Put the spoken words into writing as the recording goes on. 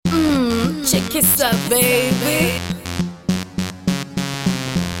Check it out, baby.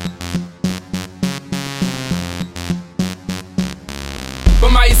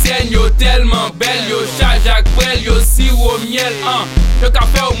 Fanm Ayisyen yo tellement belle, yo charge ak prel, yo sirop miel, yo ka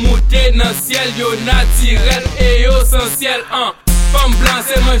fè ou monte nan ciel, yo naturel et yo essentiel, Femme blanc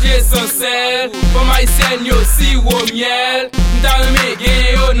c'est manger sans sel, Fanm Ayisyen yo sirop miel, m'ta remè gen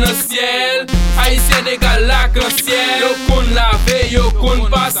yo nan ciel, Ayisyen égal l'arc-en-ciel, yo kon lave, yo kon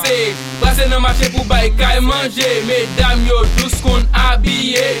passe, brase nan marché pou bay kay manger, mesdames yo tous kon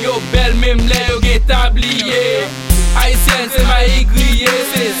habillé, yo belle même lè yo gen tablier. Ayisyen c'est maïs grillé,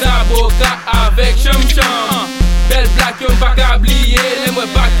 c'est avocats avec cham-cham. Belle black yo pas kabliye, les moi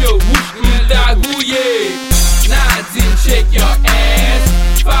back yo wouch m'ta gouillé. Nadine shake your ass,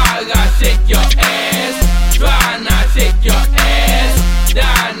 Farah shake your ass, Joanna shake your ass,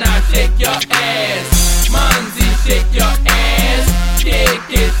 Dana shake your ass, Manzi shake your ass,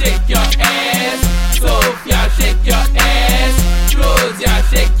 Keke shake your ass, Sophia shake your ass, Claudia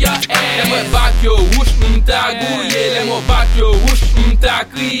shake your ass. Les moi back yo wouch m'ta gouillé, les moi back yo wouch m'ta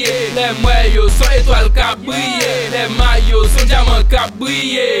crié, les moi yo son étoile ka brillé, les maillots son diamant ka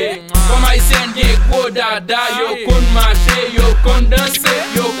brillé. Fanm Ayisyen gen gros dada, yo kon marché, yo kon danser,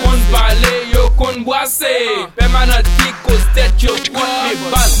 yo kon parler, yo kon boisser. Permanent kick cause tête yo prend mes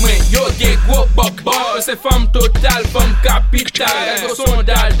bases, moi yo gen gros bobo. C'est femme totale, femme capitale, yo son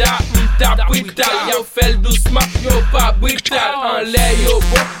dada, m'ta prital, yo fait doucement, yo pas brutal. En l'air yo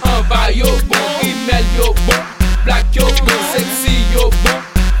bon, en bas yo bon, email yo bon, black yo bon, sexy yo bon,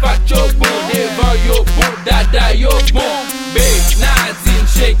 fat yo bon, devant yo bon, dada yo bon. Nadine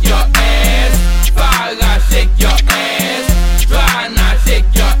shake your ass, Farah shake your ass, Joanna shake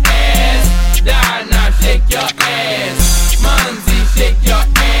your ass, Dana shake your ass, Manzi shake your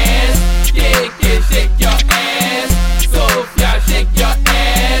ass, Keke shake your ass, Sophia shake your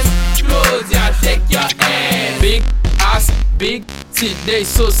ass, Claudia shake your ass. Big ass, big tit, they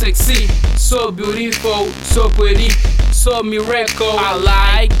so sexy, so beautiful, so pretty, so miracle. I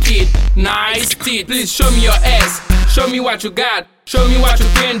like it, nice tit. Please show me your ass, show me what you got, show me what you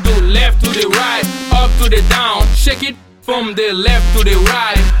can do. Left to the right, up to the down, shake it from the left to the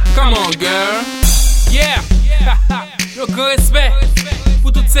right. Come on girl, yeah. Yo grand respect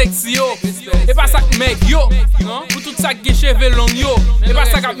pour tout sexy yo, et pas ça que mec yo, pour tout ça qui cheveux long yo, et pas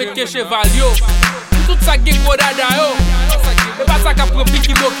ça qui met que cheval yo, pour tout ça qui gros dada yo, et pas ça qui prend pique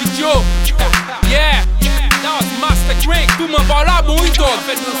yo. Yeah, that was Master Craig, tout le monde parle là, bon il dort,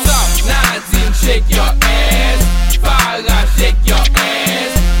 faites tout ça. Nadine shake your ass, Farah shake your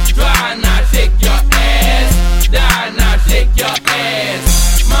ass, Joanna shake your ass, Dana shake your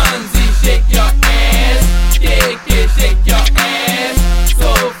ass, Manzi shake your ass, Keke shake your ass,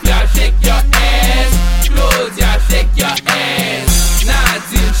 Sophia shake your ass, Claudia shake your ass.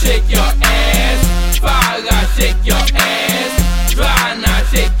 Nadine shake your ass, Farah shake your ass, Joanna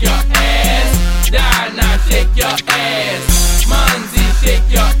shake your ass, Dana shake your ass, Manzi shake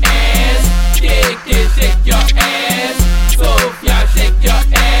your ass, Keke shake your ass, Sophia shake your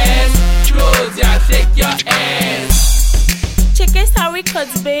ass, Claudia shake your ass. Check it out,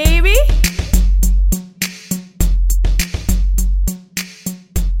 records, baby.